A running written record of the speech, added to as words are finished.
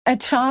A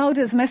child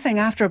is missing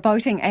after a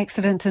boating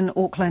accident in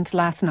Auckland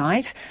last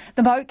night.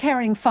 The boat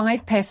carrying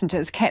 5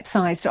 passengers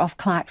capsized off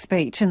Clark's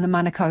Beach in the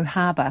Manukau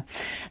Harbour.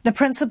 The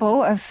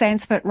principal of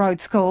Sandspit Road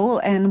School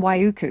in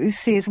Waiuku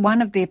says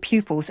one of their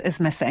pupils is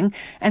missing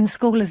and the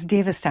school is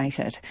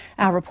devastated.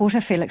 Our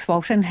reporter Felix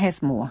Walton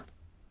has more.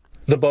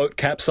 The boat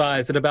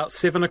capsized at about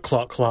 7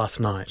 o'clock last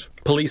night.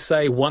 Police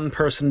say one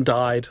person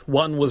died,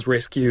 one was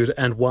rescued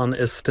and one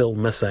is still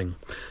missing.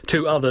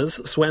 2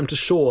 others swam to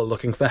shore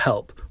looking for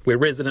help, where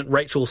resident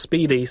Rachel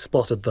Speedy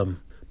spotted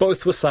them.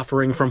 Both were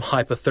suffering from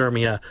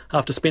hypothermia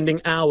after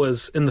spending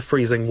hours in the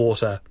freezing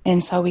water.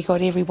 And so we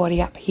got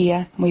everybody up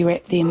here. We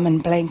wrapped them in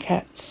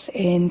blankets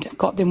and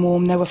got them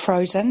warm. They were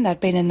frozen. They'd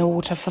been in the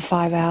water for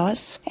 5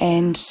 hours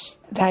and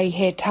they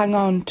had hung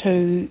on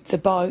to the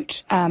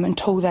boat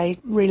until they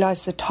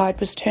realised the tide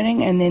was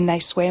turning, and then they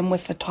swam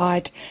with the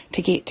tide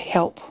to get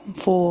help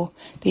for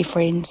their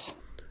friends.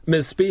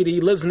 Ms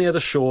Speedy lives near the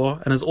shore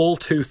and is all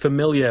too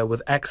familiar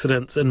with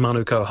accidents in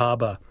Manukau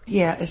Harbour.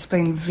 Yeah, it's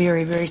been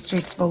very, very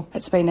stressful.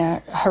 It's been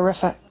a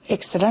horrific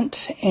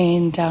accident,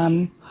 and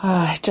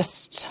I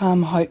just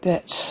hope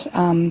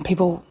that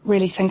people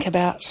really think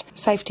about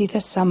safety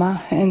this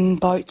summer in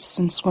boats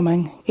and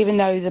swimming. Even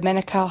though the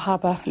Manukau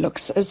Harbour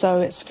looks as though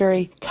it's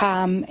very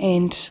calm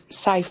and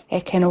safe,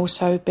 it can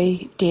also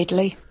be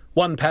deadly.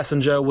 1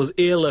 passenger was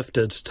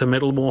airlifted to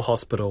Middlemore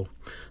Hospital.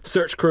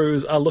 Search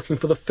crews are looking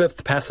for the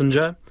 5th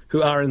passenger,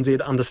 who RNZ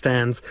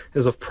understands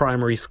is of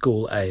primary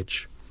school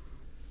age.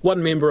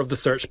 One member of the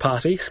search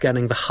party,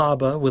 scanning the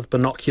harbour with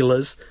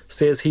binoculars,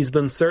 says he's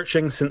been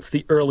searching since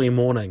the early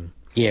morning.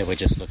 Yeah, we're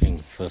just looking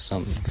for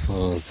something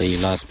for the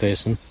last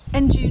person.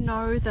 And do you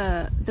know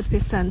the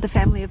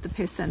family of the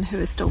person who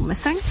is still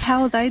missing?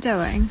 How are they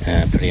doing?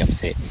 Pretty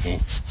upset, yeah.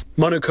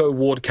 Manukau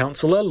Ward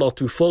Councillor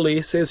Lotu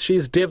Fuli says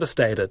she's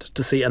devastated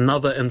to see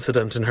another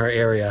incident in her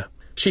area.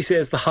 She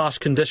says the harsh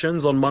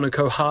conditions on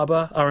Manukau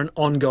Harbour are an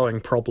ongoing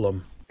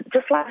problem.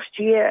 Just last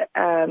year,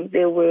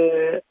 there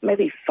were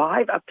maybe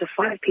up to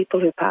five people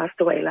who passed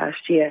away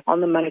last year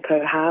on the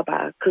Manukau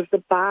Harbour, because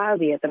the bar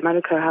there, the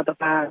Manukau Harbour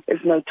bar, is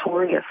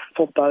notorious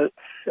for boats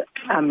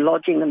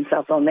lodging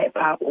themselves on that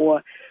bar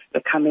or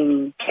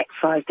becoming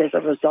capsized as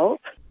a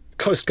result.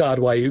 Coast Guard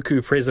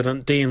Waiuku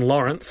President Dean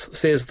Lawrence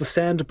says the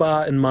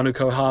sandbar in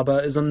Manukau Harbour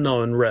is a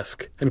known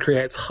risk and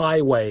creates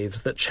high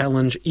waves that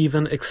challenge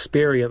even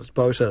experienced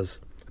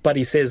boaters. But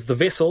he says the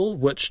vessel,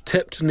 which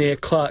tipped near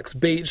Clark's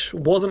Beach,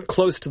 wasn't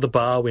close to the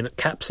bar when it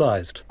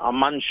capsized.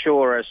 I'm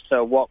unsure as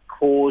to what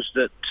caused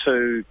it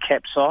to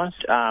capsize.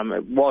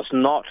 It was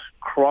not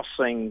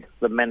crossing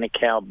the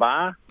Manukau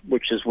Bar,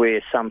 which is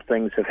where some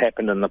things have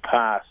happened in the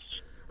past.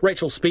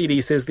 Rachel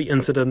Speedy says the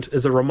incident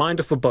is a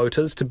reminder for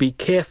boaters to be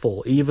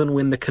careful even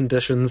when the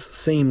conditions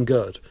seem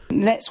good.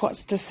 And that's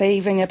what's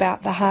deceiving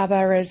about the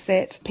harbour, is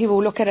that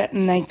people look at it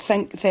and they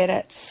think that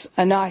it's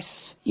a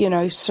nice,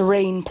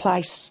 serene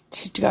place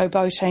to go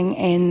boating,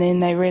 and then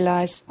they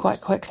realise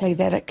quite quickly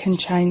that it can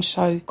change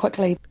so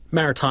quickly.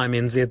 Maritime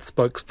NZ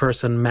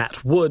spokesperson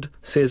Matt Wood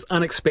says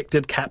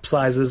unexpected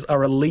capsizes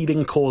are a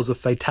leading cause of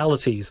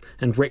fatalities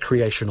in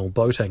recreational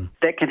boating.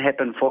 That can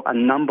happen for a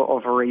number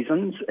of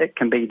reasons. It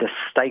can be the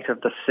state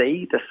of the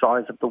sea, the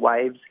size of the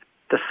waves,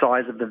 the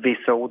size of the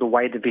vessel, the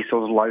way the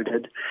vessel is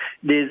loaded.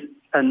 There's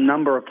a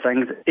number of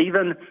things,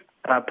 even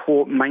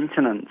poor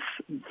maintenance.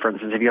 For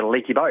instance, if you've got a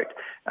leaky boat,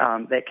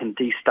 that can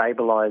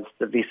destabilise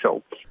the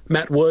vessel.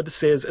 Matt Wood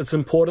says it's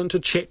important to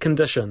check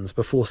conditions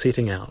before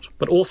setting out,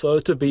 but also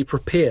to be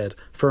prepared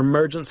for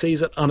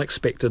emergencies at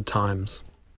unexpected times.